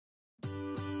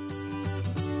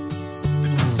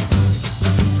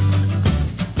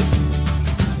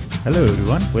Hello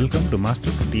everyone, welcome to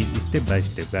Master to Teach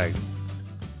Step-by-Step Guide.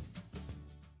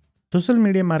 Social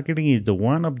media marketing is the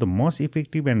one of the most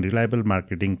effective and reliable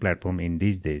marketing platform in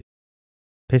these days.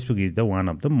 Facebook is the one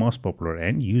of the most popular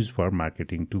and used for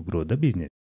marketing to grow the business.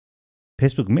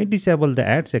 Facebook may disable the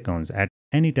ads accounts at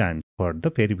any time for the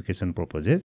verification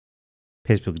purposes.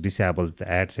 Facebook disables the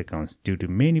ads accounts due to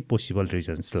many possible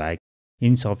reasons like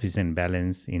insufficient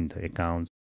balance in the accounts,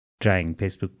 trying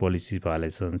Facebook policy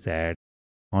violations, ads,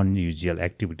 unusual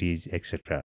activities,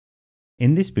 etc.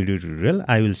 In this video tutorial,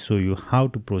 I will show you how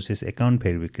to process account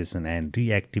verification and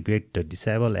reactivate the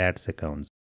disabled ads accounts.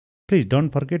 Please don't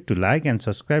forget to like and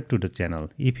subscribe to the channel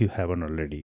if you haven't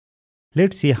already.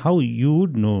 Let's see how you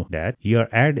would know that your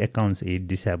ad accounts is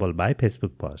disabled by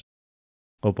Facebook first.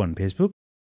 Open Facebook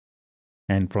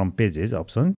and from Pages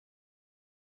option,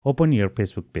 open your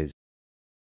Facebook page.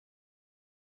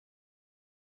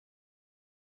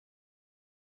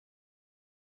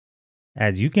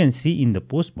 As you can see in the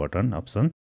Post button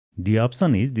option, the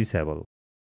option is disabled.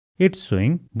 It's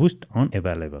showing Boost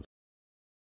Unavailable.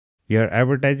 Your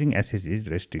advertising access is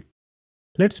restricted.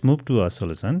 Let's move to a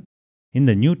solution. In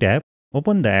the new tab,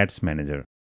 open the Ads Manager,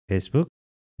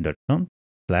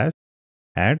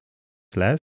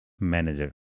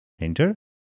 facebook.com/ads/manager. Enter.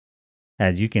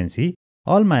 As you can see,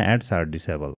 all my ads are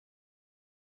disabled.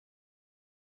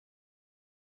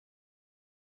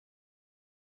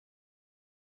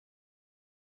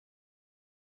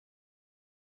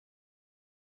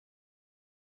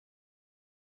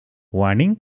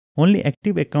 Warning: only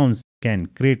active accounts can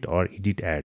create or edit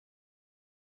ads.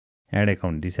 Ad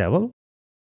account disabled.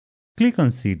 Click on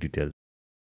See Details.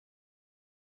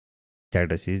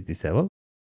 Status is disabled.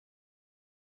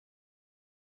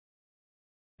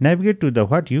 Navigate to the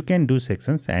What You Can Do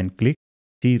sections and click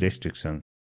See Restrictions.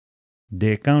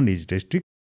 The account is restricted.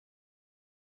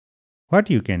 What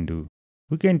you can do?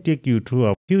 We can take you through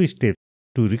a few steps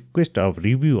to request a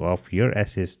review of your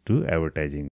access to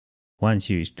advertising. Once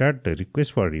you start the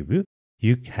request for review,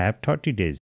 you have 30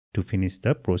 days to finish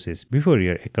the process before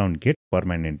your account gets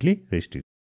permanently restricted.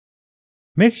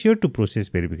 Make sure to process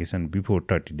verification before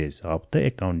 30 days of the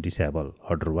account disable,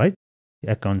 otherwise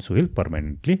accounts will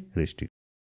permanently restrict.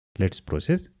 Let's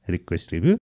process request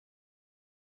review.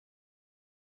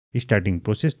 Starting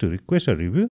process to request a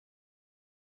review.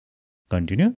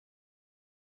 Continue.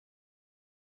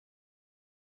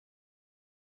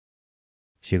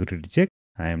 Security check.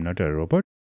 I am not a robot.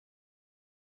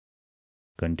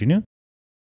 Continue.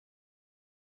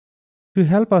 To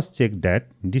help us check that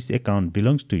this account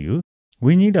belongs to you,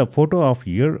 we need a photo of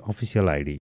your official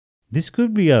ID. This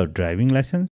could be a driving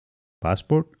license,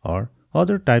 passport, or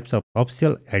other types of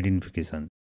official identification.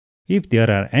 If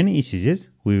there are any issues,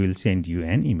 we will send you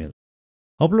an email.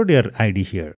 Upload your ID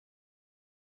here.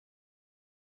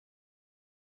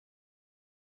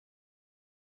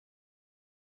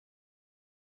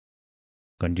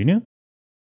 Continue.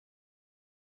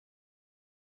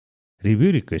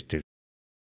 Review requested.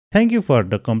 Thank you for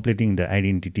completing the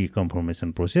identity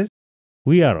confirmation process.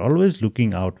 We are always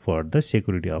looking out for the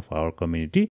security of our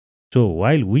community. So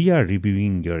while we are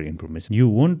reviewing your information, you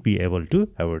won't be able to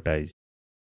advertise.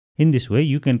 In this way,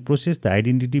 you can process the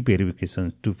identity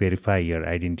verifications to verify your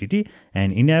identity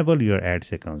and enable your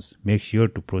ads accounts. Make sure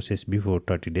to process before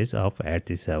 30 days of ad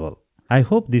disable. I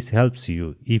hope this helps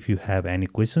you. If you have any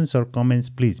questions or comments,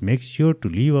 please make sure to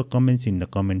leave a comment in the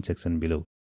comment section below.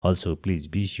 Also, please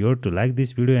be sure to like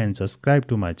this video and subscribe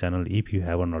to my channel if you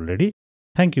haven't already.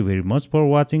 Thank you very much for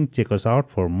watching. Check us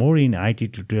out for more in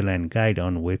IT tutorial and guide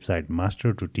on website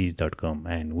mastertoteach.com,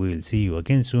 and we will see you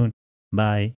again soon.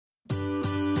 Bye.